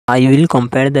I will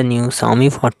compare the new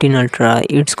Xiaomi 14 Ultra.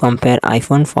 It's compare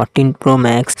iPhone 14 Pro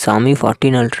Max. Xiaomi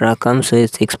 14 Ultra comes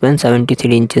with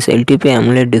 6.73 inches LTP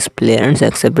AMOLED display and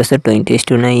success ratio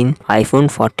 20:9. iPhone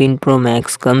 14 Pro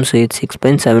Max comes with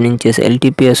 6.7 inches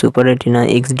LTP Super Retina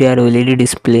XDR OLED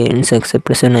display and success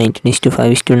ratio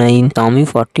 19:5:9. Xiaomi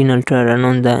 14 Ultra run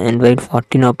on the Android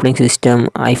 14 operating system.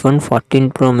 iPhone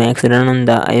 14 Pro Max run on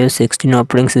the iOS 16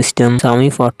 operating system. Xiaomi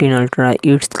 14 Ultra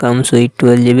it comes with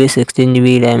 12GB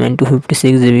 16GB RAM and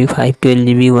 256GB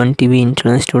 512GB 1TB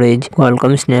internal storage.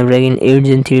 Qualcomm Snapdragon 8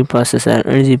 Gen 3 processor,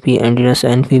 8GB Adreno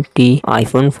 750.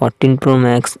 iPhone 14 Pro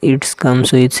Max it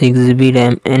comes with 6GB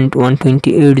RAM and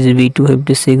 128GB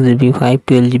 256GB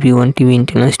 512GB 1TB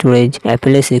internal storage.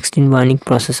 Apple A16 Bionic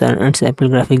processor and Apple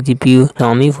graphic GPU.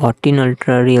 Xiaomi 14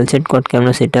 Ultra real set quad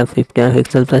camera setup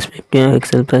 50MP plus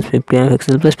 50MP plus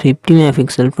 50MP plus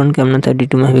 50MP front camera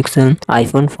 32MP.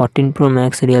 iPhone 14 Pro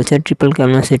Max real set triple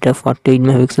camera setup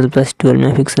 48MP plus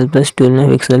 12MP plus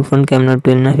 12MP front camera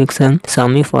 12MP.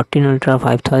 Xiaomi 14 Ultra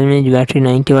 5000mAh battery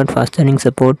 90W fast charging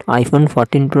support. iPhone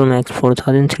 14 Pro Max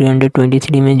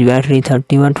 4323mAh battery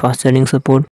 30W fast charging support.